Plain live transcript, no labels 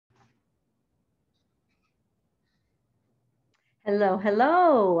Hello,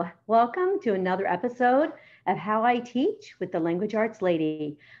 hello. Welcome to another episode of How I Teach with the Language Arts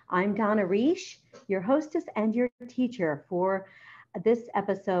Lady. I'm Donna Reish, your hostess and your teacher for this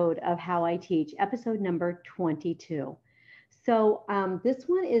episode of How I Teach, episode number 22. This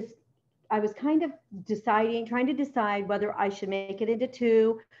one is, I was kind of trying to decide whether I should make it into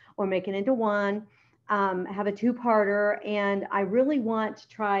two or make it into one, have a two-parter, and I really want to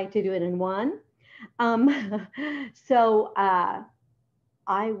try to do it in one. Um, so,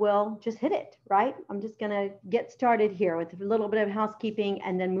 I will just hit it, right? I'm just going to get started here with a little bit of housekeeping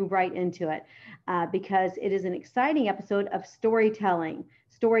and then move right into it because it is an exciting episode of storytelling,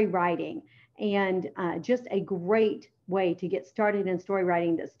 story writing, and just a great way to get started in story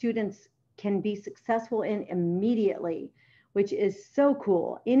writing that students can be successful in immediately, which is so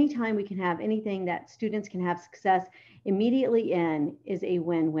cool. Anytime we can have anything that students can have success immediately in is a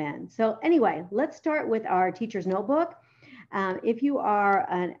win-win. So anyway, let's start with our teacher's notebook. If you are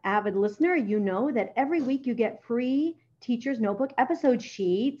an avid listener, you know that every week you get free Teacher's Notebook episode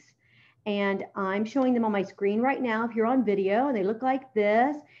sheets. And I'm showing them on my screen right now if you're on video, and they look like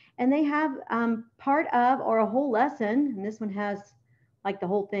this. And they have part of or a whole lesson. And this one has like the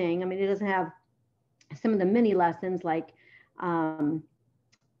whole thing. I mean, it doesn't have some of the mini lessons like, how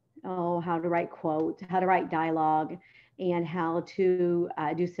to write quotes, how to write dialogue, and how to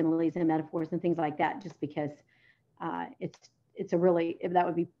do similes and metaphors and things like that, just because it's a really, that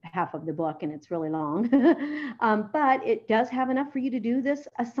would be half of the book and it's really long. But it does have enough for you to do this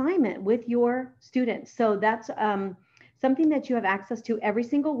assignment with your students. So that's something that you have access to every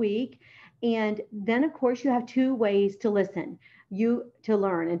single week. And then of course you have two ways to listen, to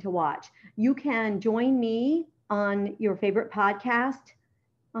learn and to watch. You can join me on your favorite podcast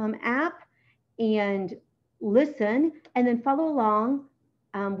app and listen and then follow along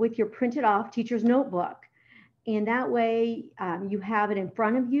with your printed off teacher's notebook. And that way you have it in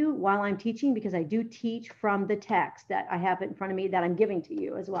front of you while I'm teaching, because I do teach from the text that I have in front of me that I'm giving to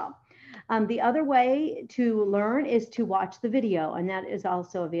you as well. The other way to learn is to watch the video, and that is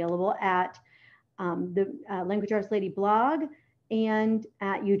also available at the Language Arts Lady blog and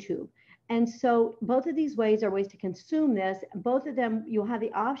at YouTube. And so both of these ways are ways to consume this. Both of them, you'll have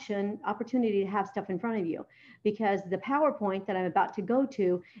the opportunity to have stuff in front of you, because the PowerPoint that I'm about to go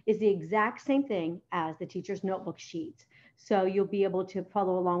to is the exact same thing as the teacher's notebook sheets. So you'll be able to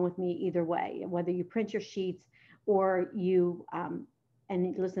follow along with me either way, whether you print your sheets or you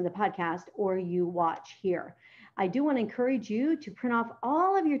and listen to the podcast or you watch here. I do want to encourage you to print off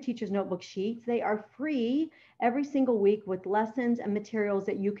all of your teacher's notebook sheets. They are free every single week with lessons and materials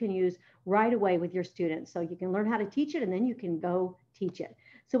that you can use right away with your students. So you can learn how to teach it and then you can go teach it.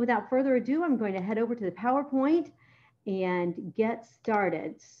 So without further ado, I'm going to head over to the PowerPoint and get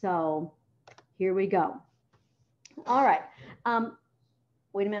started. So here we go. All right.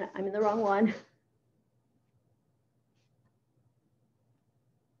 Wait a minute, I'm in the wrong one.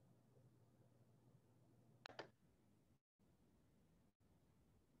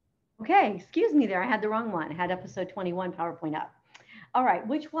 Okay, excuse me there. I had the wrong one. I had episode 21 PowerPoint up. All right,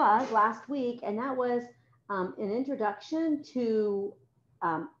 which was last week, and that was an introduction to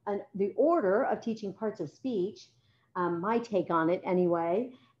the order of teaching parts of speech, my take on it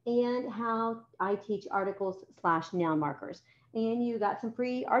anyway, and how I teach articles / noun markers. And you got some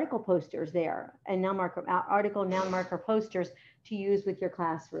free article posters there, and article noun marker posters to use with your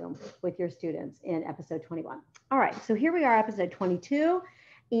classroom, with your students in episode 21. All right, so here we are, episode 22.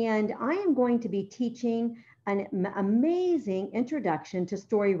 And I am going to be teaching an amazing introduction to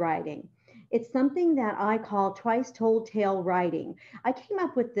story writing. It's something that I call twice told tale writing. I came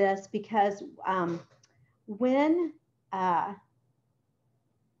up with this because when my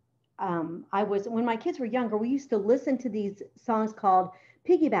kids were younger, we used to listen to these songs called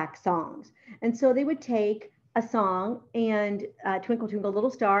piggyback songs. And so they would take a song and Twinkle Twinkle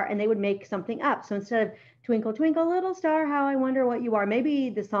Little Star, and they would make something up. So instead of Twinkle Twinkle Little Star, how I wonder what you are, maybe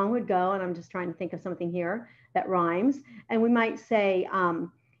the song would go, and I'm just trying to think of something here that rhymes. And we might say,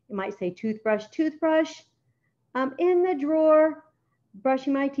 toothbrush, toothbrush, in the drawer,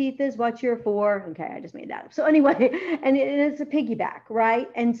 brushing my teeth is what you're for. Okay, I just made that up. So anyway, and it's a piggyback, right?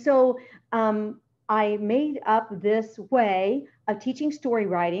 And so I made up this way of teaching story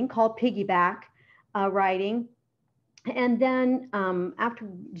writing called piggyback writing. And then after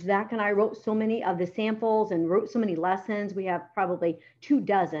Zach and I wrote so many of the samples and wrote so many lessons, we have probably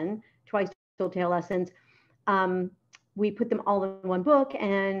 24 twice told tale lessons. We put them all in one book,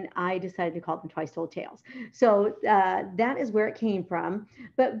 and I decided to call them Twice Told Tales. So that is where it came from.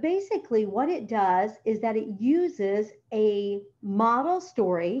 But basically what it does is that it uses a model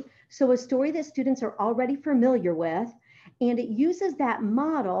story, so a story that students are already familiar with, And it uses that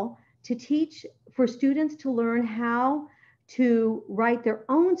model to teach for students to learn how to write their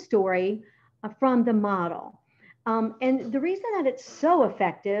own story from the model. And the reason that it's so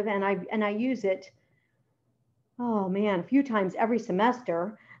effective, and I use it, oh man, a few times every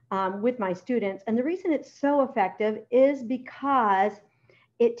semester with my students. And the reason it's so effective is because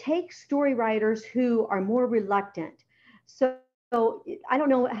it takes story writers who are more reluctant. So I don't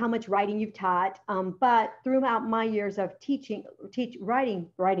know how much writing you've taught, but throughout my years of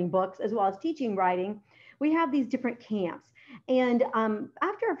writing books as well as teaching writing, we have these different camps. And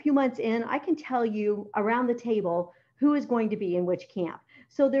after a few months in, I can tell you around the table who is going to be in which camp.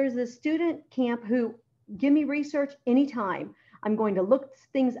 So there's a student camp who give me research anytime. I'm going to look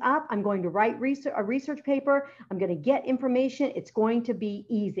things up. I'm going to write a research paper. I'm going to get information. It's going to be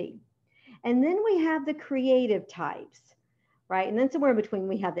easy. And then we have the creative types, right? And then somewhere in between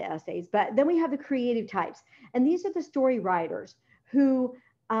we have the essays, but then we have the creative types. And these are the story writers who,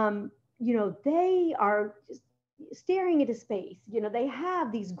 they are just staring into space. They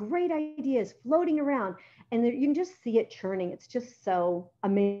have these great ideas floating around, and you can just see it churning. It's just so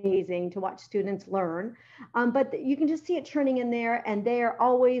amazing to watch students learn. But you can just see it churning in there, and they are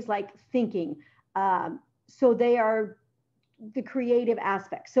always like thinking. So they are the creative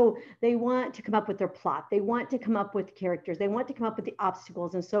aspect. So they want to come up with their plot. They want to come up with characters. They want to come up with the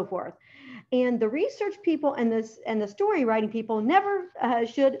obstacles and so forth. And the research people and the story writing people never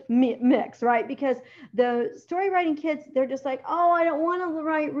should mix, right? Because the story writing kids, they're just like, oh, I don't want to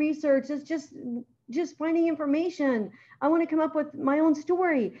write research. It's just finding information. I want to come up with my own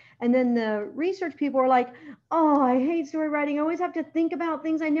story. And then the research people are like, oh, I hate story writing. I always have to think about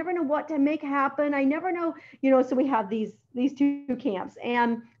things. I never know what to make happen. I never know, so we have these two camps,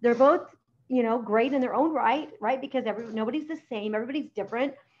 and they're both, great in their own right? Because nobody's the same. Everybody's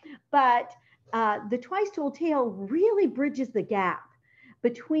different. But the Twice Told Tale really bridges the gap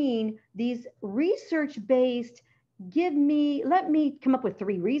between these research-based, let me come up with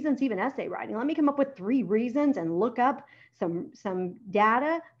 3 reasons, even essay writing. Let me come up with 3 reasons and look up some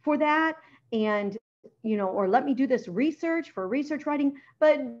data for that. And, or let me do this research for research writing,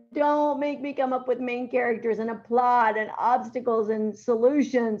 but don't make me come up with main characters and a plot and obstacles and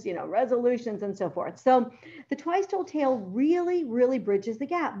solutions, resolutions and so forth. So the Twice Told Tale really, really bridges the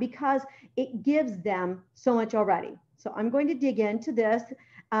gap because it gives them so much already. So I'm going to dig into this.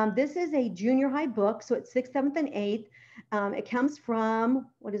 This is a junior high book, so it's 6th, 7th, and 8th. It comes from,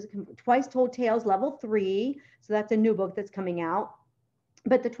 Twice Told Tales Level 3. So that's a new book that's coming out.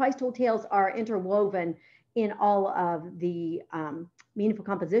 But the Twice Told Tales are interwoven in all of the Meaningful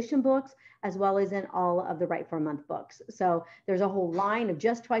Composition books, as well as in all of the Write for a Month books. So there's a whole line of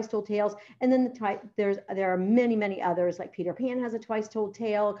just Twice Told Tales. And then there are many, many others, like Peter Pan has a Twice Told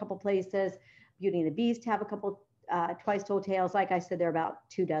Tale a couple places. Beauty and the Beast have a couple Twice Told Tales. Like I said, there are about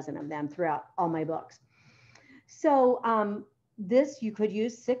 24 of them throughout all my books. So this you could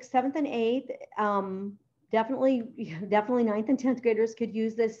use 6th, 7th, and 8th. Definitely 9th and 10th graders could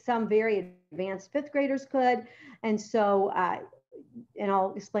use this. Some very advanced 5th graders could. And so, and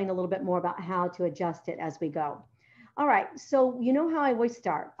I'll explain a little bit more about how to adjust it as we go. All right, so you know how I always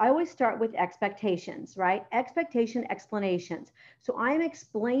start. I always start with expectations, right? Expectation explanations. So I'm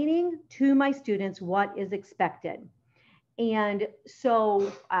explaining to my students what is expected. And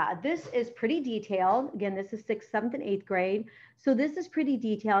so this is pretty detailed. Again, this is 6th, 7th, and 8th grade. So this is pretty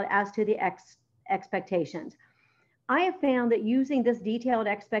detailed as to the expectations. I have found that using this detailed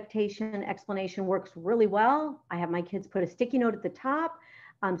expectation explanation works really well. I have my kids put a sticky note at the top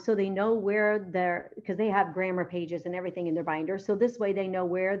so they know where because they have grammar pages and everything in their binder. So this way they know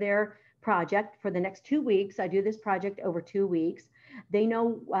where their project for the next 2 weeks. I do this project over 2 weeks. They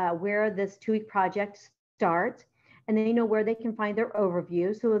know where this 2-week project starts, and they know where they can find their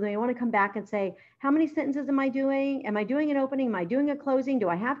overview. So they want to come back and say, how many sentences am I doing? Am I doing an opening? Am I doing a closing? Do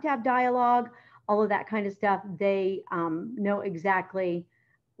I have to have dialogue? All of that kind of stuff. They know exactly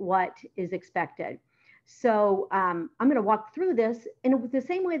what is expected. So I'm going to walk through this in the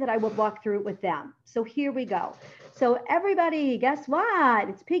same way that I would walk through it with them. So here we go. So everybody, guess what?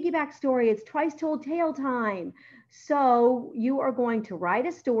 It's Piggyback Story. It's Twice Told Tale time. So you are going to write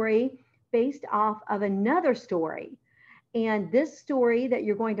a story based off of another story. And this story that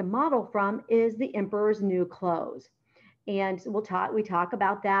you're going to model from is The Emperor's New Clothes. And we talk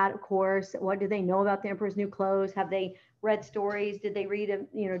about that, of course. What do they know about The Emperor's New Clothes? Have they read stories? Did they read,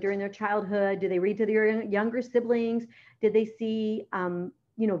 during their childhood? Did they read to their younger siblings? Did they see,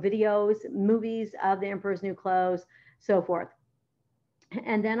 videos, movies of The Emperor's New Clothes, so forth?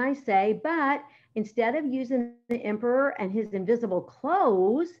 And then I say, but instead of using the emperor and his invisible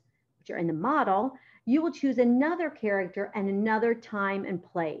clothes, which character in the model, you will choose another character and another time and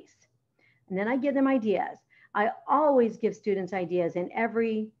place. And then I give them ideas. I always give students ideas in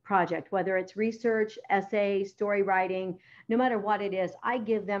every project, whether it's research, essay, story writing, no matter what it is, I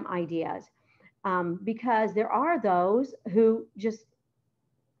give them ideas because there are those who just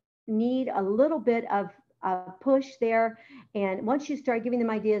need a little bit of push there. And once you start giving them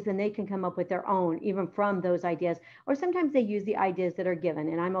ideas, then they can come up with their own, even from those ideas. Or sometimes they use the ideas that are given,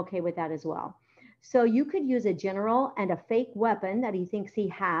 and I'm okay with that as well. So you could use a general and a fake weapon that he thinks he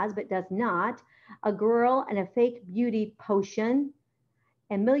has, but does not, a girl and a fake beauty potion,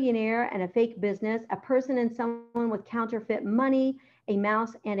 a millionaire and a fake business, a person and someone with counterfeit money, a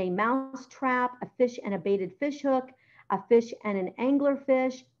mouse and a mouse trap, a fish and a baited fish hook, a fish and an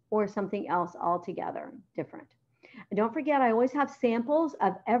anglerfish, or something else altogether different. And don't forget, I always have samples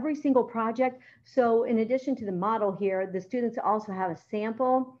of every single project. So in addition to the model here, the students also have a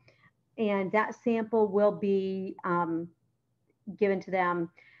sample, and that sample will be given to them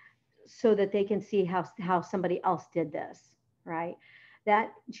so that they can see how somebody else did this, right?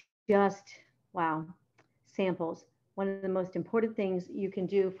 That just, wow, samples. One of the most important things you can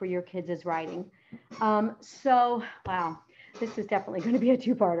do for your kids is writing. So, wow, this is definitely going to be a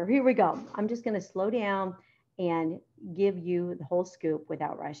two-parter. Here we go. I'm just going to slow down and give you the whole scoop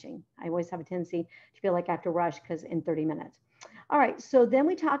without rushing. I always have a tendency to feel like I have to rush because in 30 minutes. All right, so then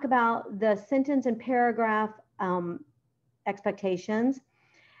we talk about the sentence and paragraph expectations.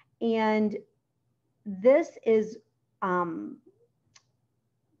 And this is,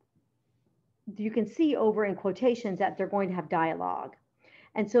 you can see over in quotations that they're going to have dialogue.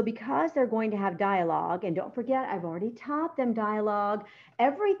 And so because they're going to have dialogue, and don't forget, I've already taught them dialogue,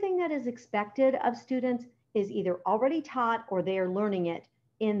 everything that is expected of students is either already taught or they are learning it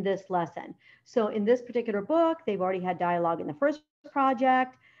in this lesson. So in this particular book, they've already had dialogue in the first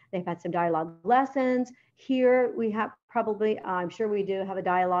project. They've had some dialogue lessons. Here we have probably, I'm sure we do have a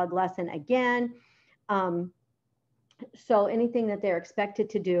dialogue lesson again. So anything that they're expected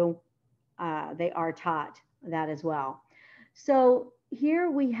to do, they are taught that as well. So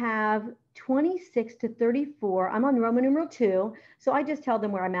here we have 26 to 34. I'm on Roman numeral 2. So I just tell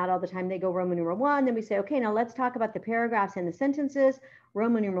them where I'm at all the time. They go Roman numeral 1. Then we say, okay, now let's talk about the paragraphs and the sentences,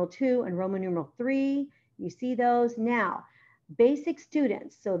 Roman numeral 2 and Roman numeral 3. You see those? Now, basic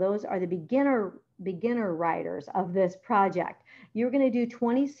students. So those are the beginner writers of this project. You're going to do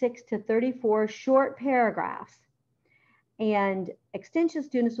 26 to 34 short paragraphs. And extension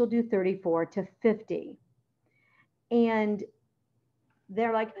students will do 34 to 50. And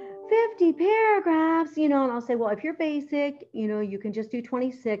they're like, 50 paragraphs, you know, and I'll say, well, if you're basic, you know, you can just do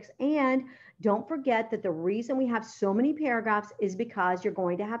 26. And don't forget that the reason we have so many paragraphs is because you're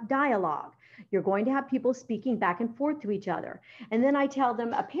going to have dialogue. You're going to have people speaking back and forth to each other. And then I tell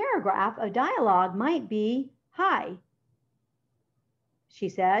them a paragraph of dialogue might be, hi, she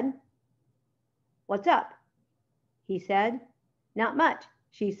said. What's up? He said. Not much,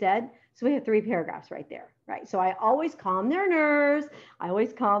 she said. So we have 3 paragraphs right there, right? So I always calm their nerves.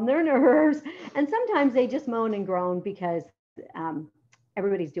 And sometimes they just moan and groan because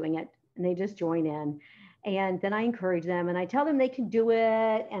everybody's doing it and they just join in. And then I encourage them and I tell them they can do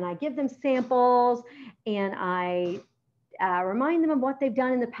it. And I give them samples and I remind them of what they've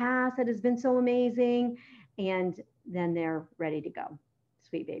done in the past that has been so amazing. And then they're ready to go.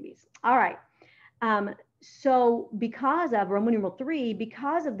 Sweet babies. All right. So because of Roman numeral 3,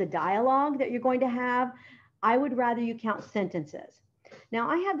 because of the dialogue that you're going to have, I would rather you count sentences. Now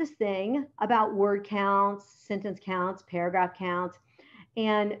I have this thing about word counts, sentence counts, paragraph counts,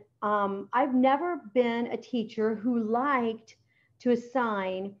 and I've never been a teacher who liked to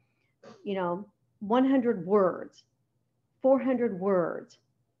assign, you know, 100 words, 400 words,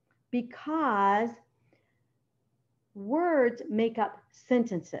 because words make up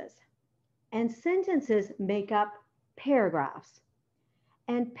sentences. And sentences make up paragraphs.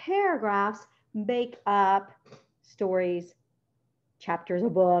 And paragraphs make up stories, chapters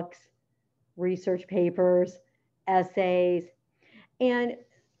of books, research papers, essays. And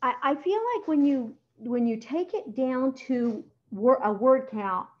I feel like when you take it down to a word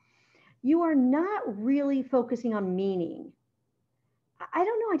count, you are not really focusing on meaning. I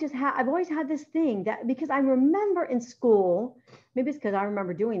don't know. I've always had this thing that, because I remember in school, maybe it's because I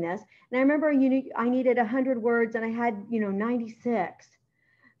remember doing this, and I remember I needed 100 words and I had, 96.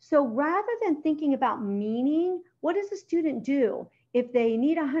 So rather than thinking about meaning, what does the student do if they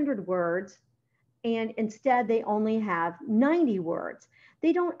need 100 words and instead they only have 90 words?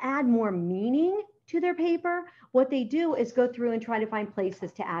 They don't add more meaning to their paper. What they do is go through and try to find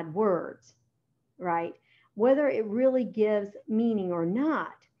places to add words, right? Whether it really gives meaning or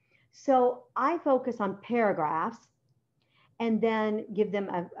not. So I focus on paragraphs and then give them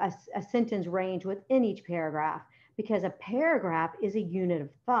a sentence range within each paragraph, because a paragraph is a unit of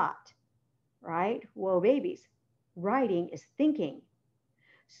thought, right? Whoa, babies, writing is thinking.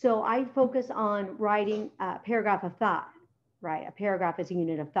 So I focus on writing a paragraph of thought, right? A paragraph is a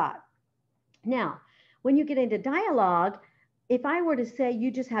unit of thought. Now, when you get into dialogue, if I were to say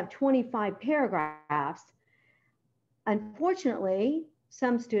you just have 25 paragraphs, unfortunately,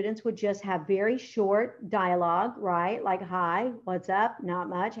 some students would just have very short dialogue, right? Like, hi, what's up? Not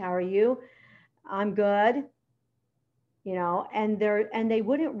much. How are you? I'm good. And they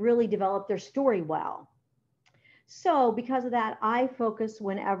wouldn't really develop their story well. So because of that, I focus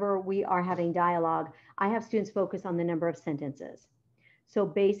whenever we are having dialogue, I have students focus on the number of sentences. So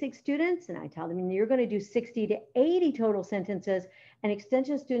basic students, and I tell them you're going to do 60 to 80 total sentences, and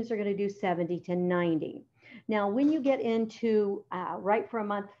extension students are going to do 70 to 90. Now, when you get into Write for a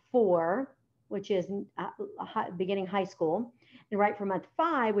Month 4, which is beginning high school, and Write for Month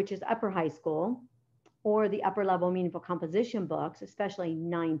 5, which is upper high school, or the upper level meaningful composition books, especially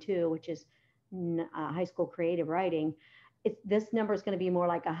 9-2, which is high school creative writing, this number is going to be more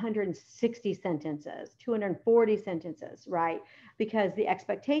like 160 sentences, 240 sentences, right? Because the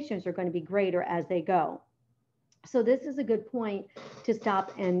expectations are going to be greater as they go. So this is a good point to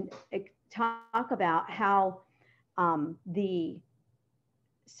stop and talk about how the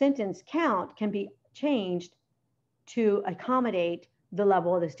sentence count can be changed to accommodate the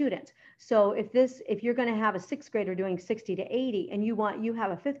level of the students. So if you're going to have a sixth grader doing 60 to 80 and you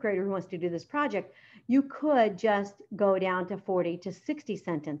have a fifth grader who wants to do this project, you could just go down to 40 to 60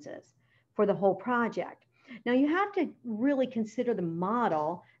 sentences for the whole project. Now you have to really consider the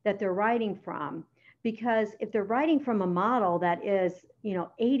model that they're writing from, because if they're writing from a model that is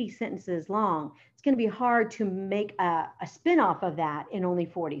 80 sentences long, it's going to be hard to make a spin-off of that in only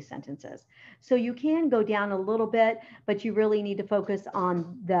 40 sentences. So you can go down a little bit, but you really need to focus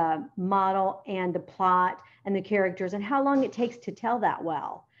on the model and the plot and the characters and how long it takes to tell that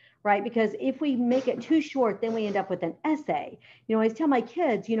well, right? Because if we make it too short, then we end up with an essay. I always tell my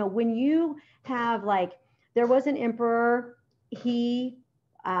kids, when you have there was an emperor, he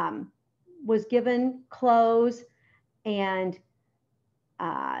was given clothes, and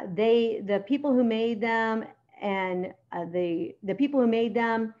the people who made them and the people who made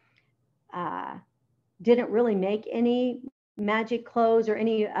them didn't really make any magic clothes or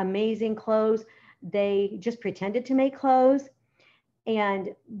any amazing clothes. They just pretended to make clothes.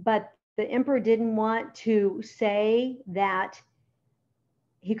 But the emperor didn't want to say that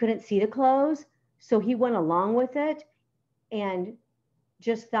he couldn't see the clothes. So he went along with it and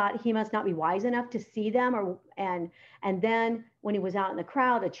just thought he must not be wise enough to see them. And then when he was out in the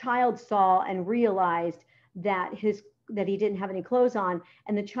crowd, a child saw and realized that he didn't have any clothes on,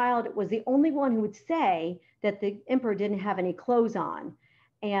 and the child was the only one who would say that the emperor didn't have any clothes on.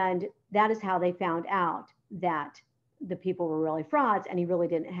 And that is how they found out that the people were really frauds and he really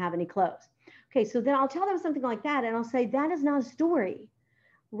didn't have any clothes. Okay, so then I'll tell them something like that, and I'll say, that is not a story,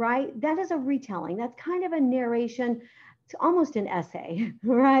 right? That is a retelling. That's kind of a narration. It's almost an essay,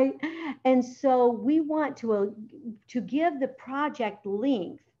 right? And so we want to give the project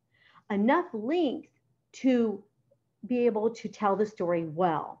enough length to be able to tell the story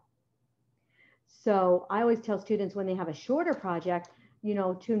well. So I always tell students when they have a shorter project,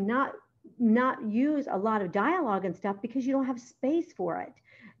 to not use a lot of dialogue and stuff, because you don't have space for it.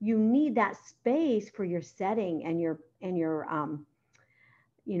 You need that space for your setting and your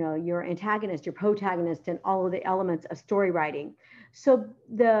your antagonist, your protagonist, and all of the elements of story writing. So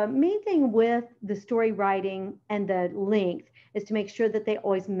the main thing with the story writing and the length is to make sure that they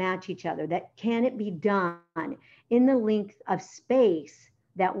always match each other. That can it be done in the length of space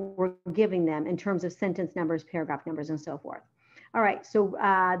that we're giving them in terms of sentence numbers, paragraph numbers, and so forth. All right, so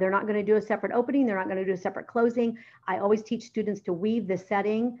they're not going to do a separate opening. They're not going to do a separate closing. I always teach students to weave the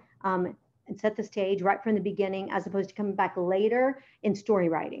setting and set the stage right from the beginning, as opposed to coming back later in story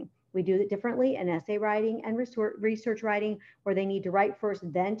writing. We do it differently in essay writing and research writing, where they need to write first,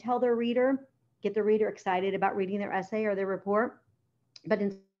 then tell their reader, get the reader excited about reading their essay or their report. But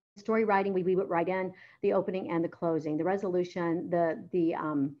in story writing, we weave it right in, the opening and the closing, the resolution, the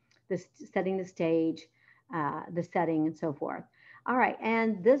setting the stage, the setting, and so forth. All right,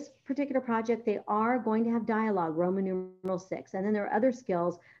 and this particular project, they are going to have dialogue, Roman numeral 6, and then there are other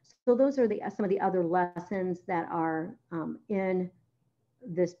skills. So those are some of the other lessons that are in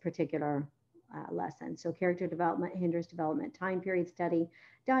this particular lesson. So character development, hinders development, time period study,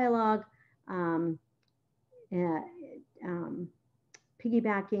 dialogue,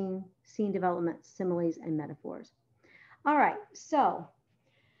 piggybacking, scene development, similes, and metaphors. All right, so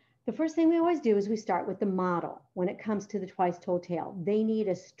The first thing we always do is we start with the model when it comes to the Twice Told Tale. They need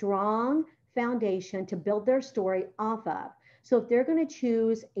a strong foundation to build their story off of. So if they're going to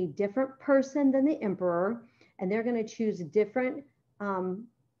choose a different person than the emperor, and they're going to choose different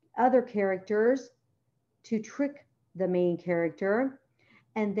other characters to trick the main character,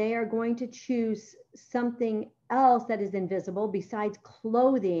 and they are going to choose something else that is invisible besides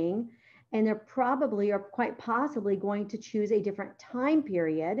clothing, and they're probably or quite possibly going to choose a different time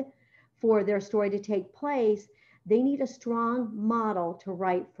period for their story to take place, they need a strong model to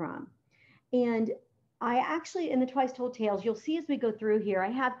write from. And I actually, in the Twice Told Tales, you'll see as we go through here,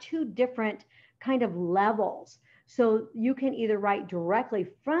 I have two different kind of levels. So you can either write directly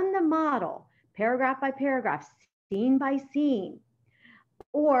from the model, paragraph by paragraph, scene by scene,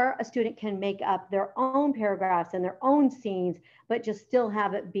 or a student can make up their own paragraphs and their own scenes, but just still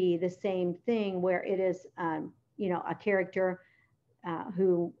have it be the same thing where it is, a character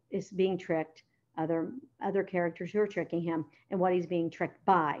who is being tricked, other characters who are tricking him, and what he's being tricked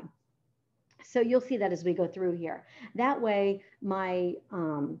by. So you'll see that as we go through here. That way, my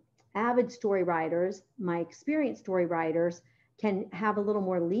avid story writers, my experienced story writers can have a little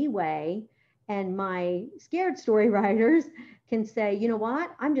more leeway, and my scared story writers can say, you know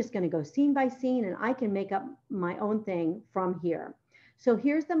what, I'm just going to go scene by scene and I can make up my own thing from here. So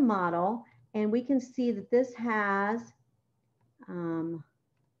here's the model, and we can see that this has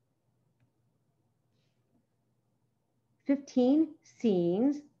 15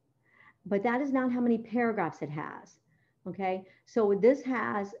 scenes, but that is not how many paragraphs it has. Okay, so this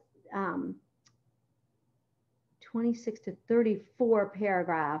has 26 to 34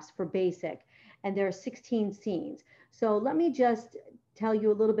 paragraphs for basic, and there are 16 scenes. So let me just tell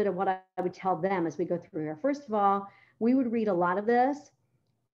you a little bit of what I would tell them as we go through here. First of all, we would read a lot of this,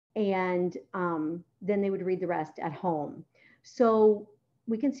 and then they would read the rest at home. So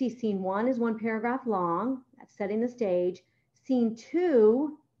we can see scene 1 is 1 paragraph long. That's setting the stage. Scene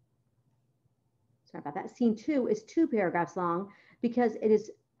 2, sorry about that. Scene 2 is 2 paragraphs long because it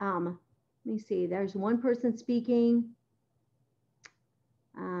is, let me see, there's one person speaking.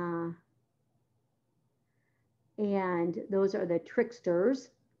 And those are the tricksters,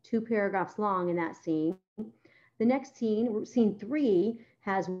 2 paragraphs long in that scene. The next scene, scene 3,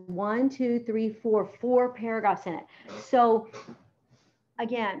 has 1, 2, 3, 4 paragraphs in it. So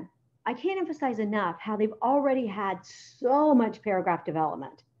again, I can't emphasize enough how they've already had so much paragraph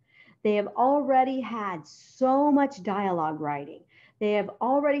development. They have already had so much dialogue writing. They have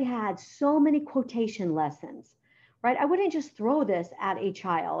already had so many quotation lessons, right? I wouldn't just throw this at a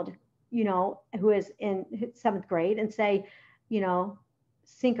child, who is in 7th grade and say,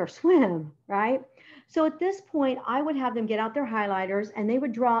 sink or swim, right? So at this point, I would have them get out their highlighters and they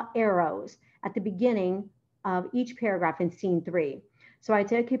would draw arrows at the beginning of each paragraph in scene 3. So I'd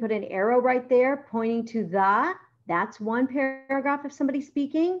say, okay, put an arrow right there pointing to that's 1 paragraph of somebody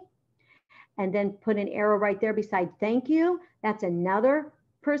speaking. And then put an arrow right there beside thank you. That's another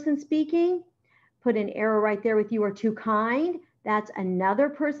person speaking. Put an arrow right there with you are too kind. That's another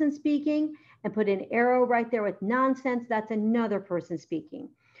person speaking. And put an arrow right there with nonsense. That's another person speaking.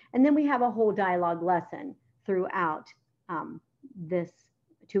 And then we have a whole dialogue lesson throughout this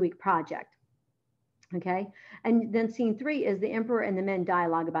 2-week project. Okay. And then scene 3 is the emperor and the men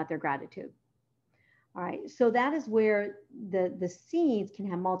dialogue about their gratitude. All right. So that is where the scenes can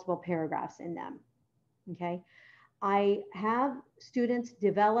have multiple paragraphs in them. Okay. I have students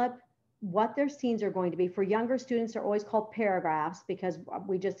develop what their scenes are going to be. For younger students, they're always called paragraphs because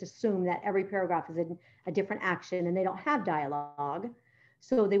we just assume that every paragraph is a different action and they don't have dialogue.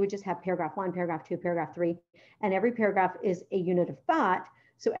 So they would just have paragraph 1, paragraph 2, paragraph 3, and every paragraph is a unit of thought.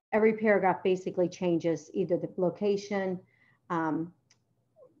 So every paragraph basically changes either the location,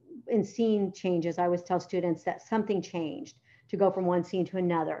 in scene changes. I always tell students that something changed to go from one scene to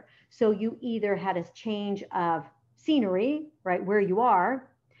another. So you either had a change of scenery, right, where you are,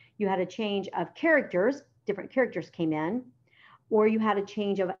 you had a change of characters, different characters came in, or you had a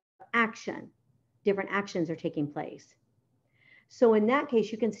change of action, different actions are taking place. So in that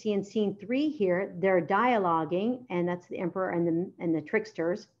case, you can see in scene 3 here, they're dialoguing, and that's the emperor and the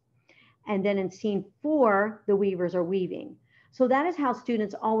tricksters. And then in scene 4, the weavers are weaving. So that is how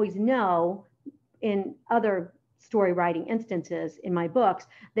students always know in other story writing instances in my books,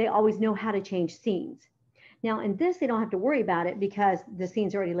 they always know how to change scenes. Now in this, they don't have to worry about it because the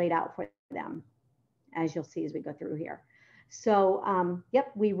scene's already laid out for them, as you'll see as we go through here. So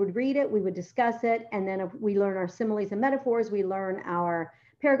yep, we would read it, we would discuss it, and then if we learn our similes and metaphors, we learn our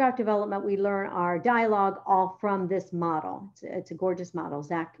paragraph development, we learn our dialogue all from this model. It's a gorgeous model.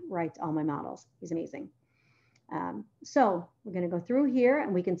 Zach writes all my models. He's amazing. So we're going to go through here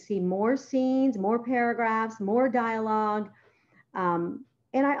and we can see more scenes, more paragraphs, more dialogue. And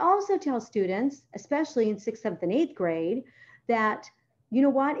I also tell students, especially in 6th, 7th, and 8th grade, that, you know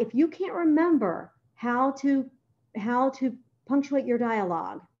what, if you can't remember how to punctuate your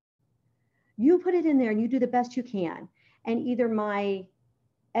dialogue, you put it in there and you do the best you can. And either my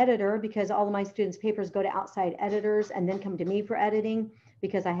editor, because all of my students' papers go to outside editors and then come to me for editing,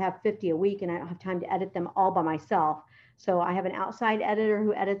 because I have 50 a week and I don't have time to edit them all by myself. So I have an outside editor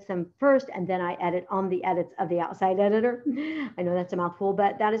who edits them first, and then I edit on the edits of the outside editor. I know that's a mouthful,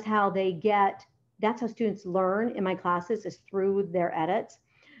 but that is how that's how students learn in my classes, is through their edits.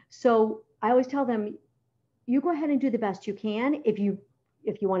 So I always tell them, you go ahead and do the best you can. If you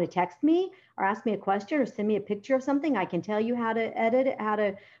want to text me or ask me a question or send me a picture of something, I can tell you how to edit it, how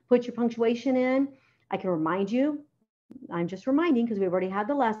to put your punctuation in. I can remind you. I'm just reminding because we've already had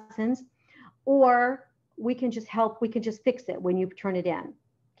the lessons. Or we can just fix it when you turn it in.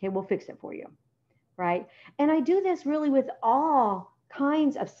 Okay, we'll fix it for you, right? And I do this really with all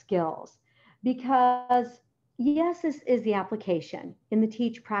kinds of skills, because yes, this is the application in the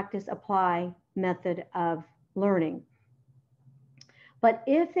teach, practice, apply method of learning. But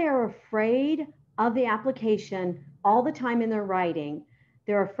if they're afraid of the application all the time in their writing,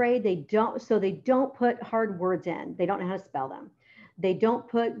 they're afraid they don't put hard words in. They don't know how to spell them. They don't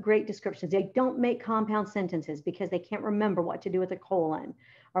put great descriptions. They don't make compound sentences because they can't remember what to do with a colon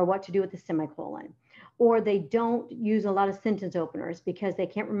or what to do with a semicolon. Or they don't use a lot of sentence openers because they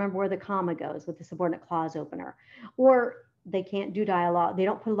can't remember where the comma goes with the subordinate clause opener. Or they can't do dialogue. They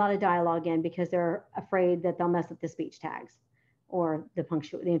don't put a lot of dialogue in because they're afraid that they'll mess up the speech tags or the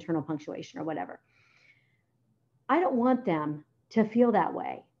internal punctuation or whatever. I don't want them to feel that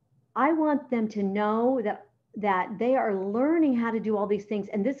way. I want them to know that they are learning how to do all these things.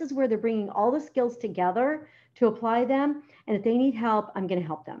 And this is where they're bringing all the skills together to apply them. And if they need help, I'm going to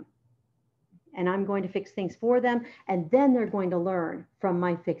help them. And I'm going to fix things for them. And then they're going to learn from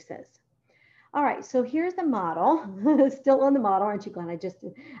my fixes. All right, so here's the model. Still on the model, aren't you glad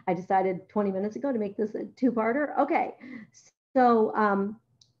I decided 20 minutes ago to make this a two-parter? Okay, so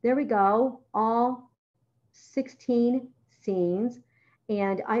there we go, all 16 scenes.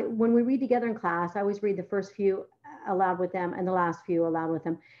 And when we read together in class, I always read the first few aloud with them and the last few aloud with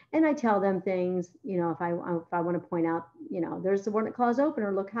them. And I tell them things, if I want to point out, there's the subordinate clause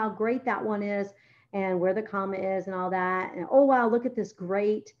opener, look how great that one is and where the comma is and all that. And oh, wow, look at this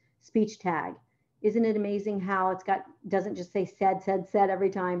great speech tag. Isn't it amazing how doesn't just say said every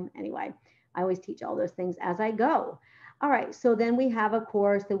time? Anyway, I always teach all those things as I go. All right, so then we have, of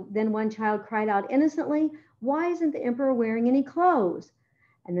course, then one child cried out innocently, "Why isn't the emperor wearing any clothes?"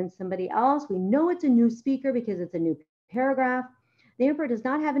 And then somebody else, we know it's a new speaker because it's a new paragraph. "The emperor does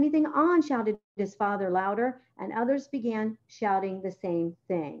not have anything on," shouted his father louder, and others began shouting the same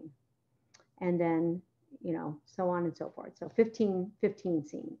thing. And then, so on and so forth. So 15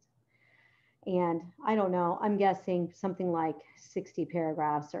 scenes. And I don't know, I'm guessing something like 60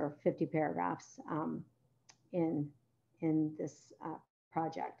 paragraphs or 50 paragraphs in this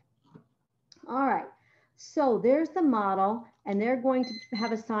project. All right, so there's the model, and they're going to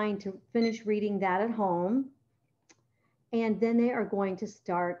have assigned to finish reading that at home. And then they are going to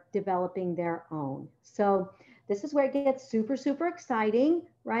start developing their own. So this is where it gets super, super exciting,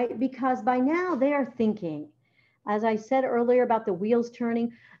 right? Because by now they are thinking. As I said earlier about the wheels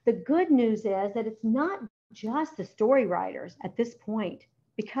turning, the good news is that it's not just the story writers at this point,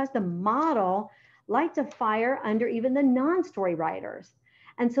 because the model lights a fire under even the non-story writers.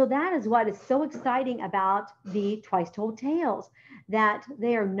 And so that is what is so exciting about the Twice Told Tales, that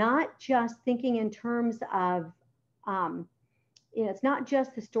they are not just thinking in terms of, it's not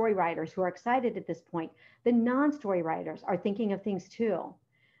just the story writers who are excited at this point. The non-story writers are thinking of things too.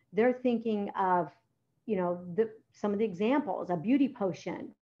 They're thinking of, some of the examples, a beauty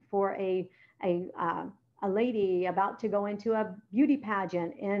potion for a lady about to go into a beauty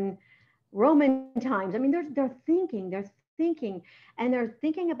pageant in Roman times. I mean, they're thinking, and they're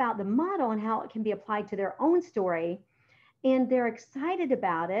thinking about the model and how it can be applied to their own story, and they're excited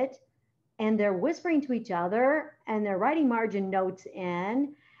about it, and they're whispering to each other, and they're writing margin notes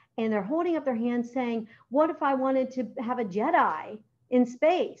in, and they're holding up their hands saying, what if I wanted to have a Jedi in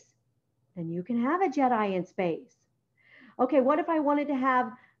space? Then you can have a Jedi in space. Okay, what if I wanted to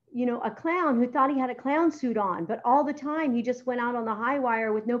have, a clown who thought he had a clown suit on, but all the time he just went out on the high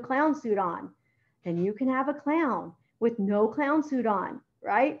wire with no clown suit on? Then you can have a clown with no clown suit on,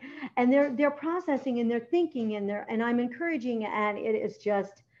 right? And they're processing and they're thinking and I'm encouraging, and it is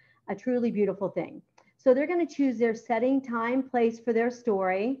just a truly beautiful thing. So they're going to choose their setting, time, place for their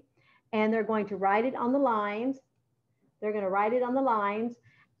story, and they're going to write it on the lines. They're going to write it on the lines,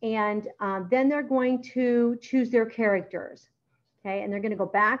 and then they're going to choose their characters. Okay, and they're going to go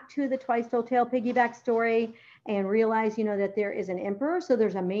back to the Twice Told Tale Piggyback Story and realize, you know, that there is an emperor. So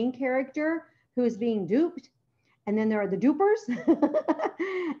there's a main character who is being duped, and then there are the dupers,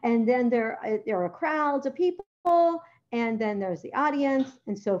 and then there are crowds of people, and then there's the audience,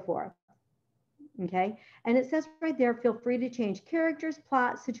 and so forth. Okay, and it says right there, feel free to change characters,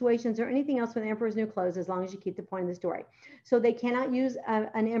 plot, situations, or anything else with the Emperor's New Clothes as long as you keep the point of the story. So they cannot use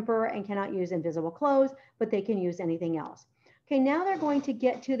an emperor and cannot use invisible clothes, but they can use anything else. Okay, now they're going to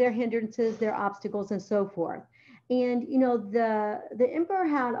get to their hindrances, their obstacles, and so forth. And you know, the emperor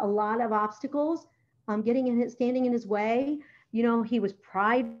had a lot of obstacles, standing in his way. You know, he was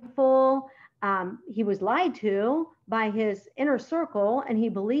prideful. He was lied to by his inner circle, and he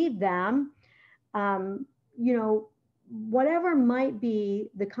believed them. You know, whatever might be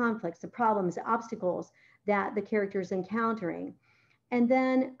the conflicts, the problems, the obstacles that the character is encountering. And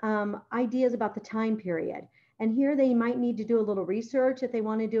then ideas about the time period. And here they might need to do a little research if they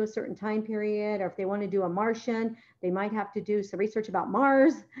want to do a certain time period, or if they want to do a Martian, they might have to do some research about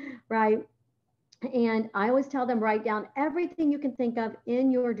Mars, right? And I always tell them, write down everything you can think of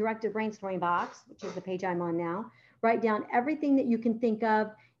in your directed brainstorming box, which is the page I'm on now. Write down everything that you can think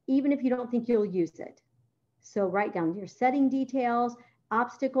of, even if you don't think you'll use it. So write down your setting details,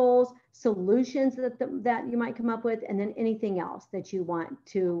 obstacles, solutions that you might come up with, and then anything else that you want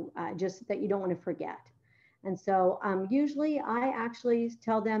to, just that you don't want to forget. And so usually I actually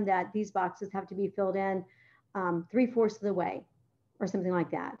tell them that these boxes have to be filled in 3/4 of the way or something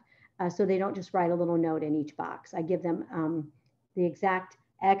like that. So they don't just write a little note in each box. I give them the exact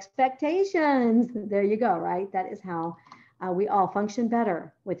expectations. There you go, right? That is how we all function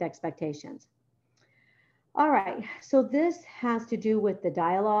better with expectations. All right, so this has to do with the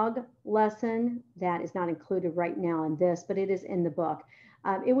dialogue lesson that is not included right now in this, but it is in the book.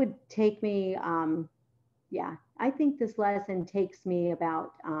 It would take me, yeah, I think this lesson takes me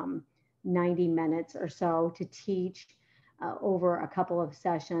about 90 minutes or so to teach over a couple of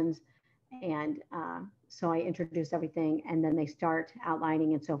sessions. And so I introduce everything, and then they start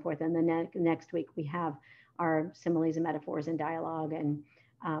outlining and so forth. And then next week we have our similes and metaphors and dialogue and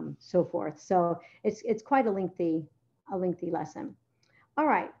so forth. So it's quite a lengthy lesson. All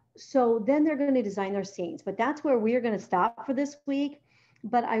right, so then they're going to design their scenes, but that's where we're going to stop for this week.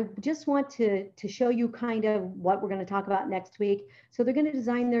 But I just want to show you kind of what we're going to talk about next week. So they're going to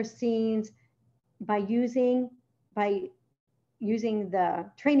design their scenes by using the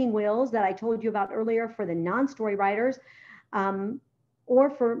training wheels that I told you about earlier for the non-story writers, or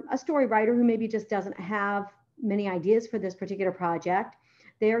for a story writer who maybe just doesn't have many ideas for this particular project.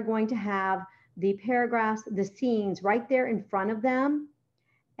 They are going to have the paragraphs, the scenes right there in front of them,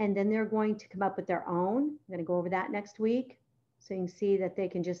 and then they're going to come up with their own. I'm going to go over that next week. So you can see that they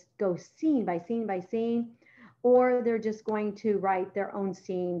can just go scene by scene by scene, or they're just going to write their own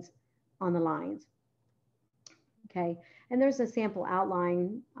scenes on the lines. Okay, and there's a sample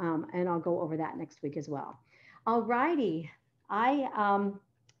outline, and I'll go over that next week as well. All righty,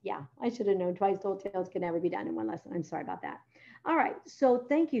 yeah, I should have known Twice Told Tales could never be done in one lesson. I'm sorry about that. All right, so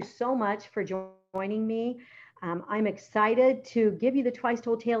thank you so much for joining me. I'm excited to give you the Twice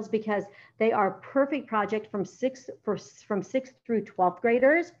Told Tales because they are a perfect project from 6th through 12th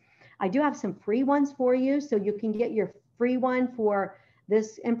graders. I do have some free ones for you, so you can get your free one for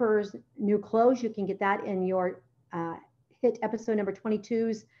this Emperor's New Clothes. You can get that in your hit episode number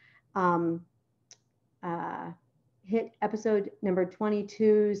 22's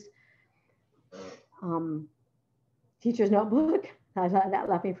teacher's notebook. That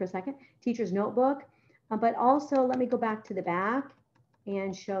left me for a second. Teacher's notebook. But also, let me go back to the back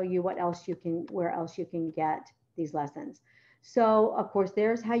and show you where else you can get these lessons. So, of course,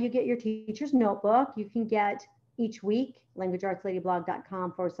 there's how you get your teacher's notebook. You can get each week,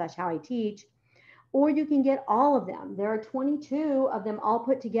 languageartsladyblog.com/how-I-teach, or you can get all of them. There are 22 of them all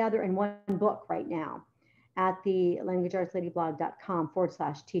put together in one book right now at the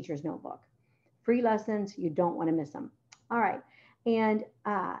languageartsladyblog.com/teacher's notebook. Free lessons, you don't want to miss them. All right, and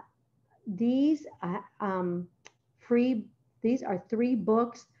these are 3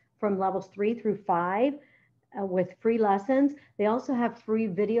 books from levels 3 through 5 with free lessons. They also have free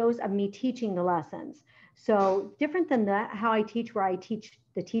videos of me teaching the lessons. So different than how I teach, where I teach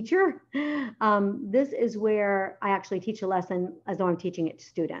the teacher, this is where I actually teach a lesson as though I'm teaching it to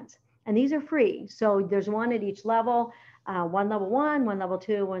students. And these are free. So there's one at each level, one level 1, one level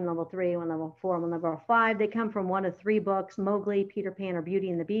 2, one level 3, one level 4, one level 5. They come from one of 3 books, Mowgli, Peter Pan, or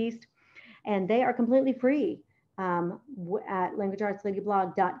Beauty and the Beast. And they are completely free. at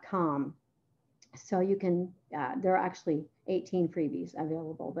languageartsladyblog.com. So you can, there are actually 18 freebies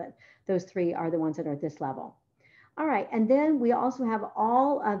available, but those 3 are the ones that are at this level. All right, and then we also have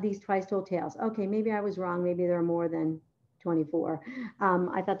all of these Twice Told Tales. Okay, maybe I was wrong. Maybe there are more than 24.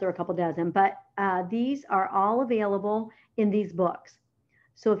 I thought there were a couple dozen, but these are all available in these books.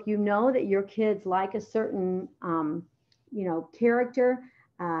 So if you know that your kids like a certain, character,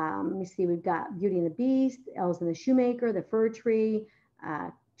 let me see, we've got Beauty and the Beast, Elves and the Shoemaker, The Fir Tree,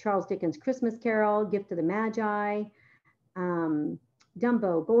 Charles Dickens' Christmas Carol, Gift of the Magi,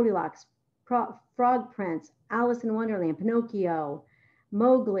 Dumbo, Goldilocks, Frog Prince, Alice in Wonderland, Pinocchio,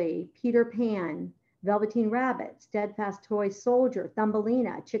 Mowgli, Peter Pan, Velveteen Rabbit, Steadfast Toy Soldier,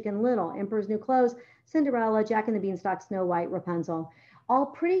 Thumbelina, Chicken Little, Emperor's New Clothes, Cinderella, Jack and the Beanstalk, Snow White, Rapunzel. All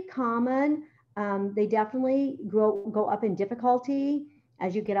pretty common. They definitely go up in difficulty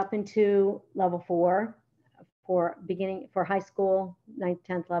as you get up into level 4 for high school, 9th,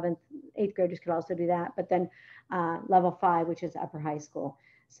 10th, 11th, 8th graders could also do that. But then level 5, which is upper high school.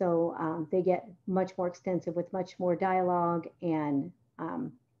 So they get much more extensive with much more dialogue and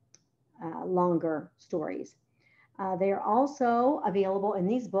longer stories. They are also available in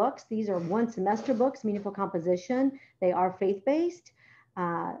these books. These are 1 semester books, Meaningful Composition. They are faith-based,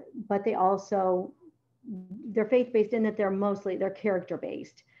 but they're faith-based in that they're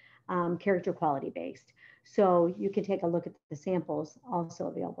character-based, character quality-based. So you can take a look at the samples also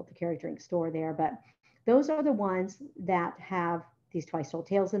available at the Character Ink store there. But those are the ones that have these Twice Told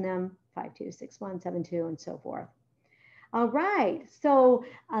Tales in them, 5-2, 6-1, 7-2, and so forth. All right, so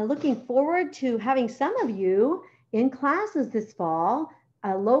looking forward to having some of you in classes this fall,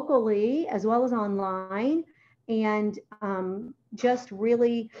 locally as well as online, and just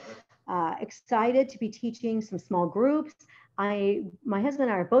really excited to be teaching some small groups. My husband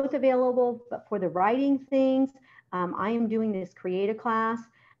and I are both available for the writing things. I am doing this creative class.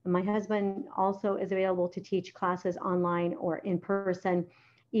 My husband also is available to teach classes online or in person,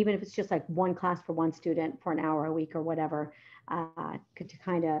 even if it's just like 1 class for 1 student for an hour a week or whatever, to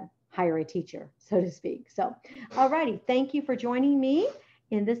kind of hire a teacher, so to speak. So, all righty, thank you for joining me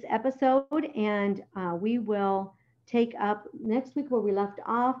in this episode, and we will take up next week where we left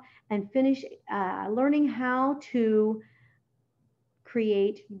off and finish learning how to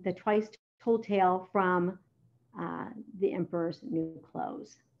create the Twice Told Tale from The Emperor's New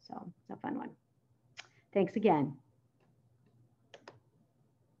Clothes. So it's a fun one. Thanks again.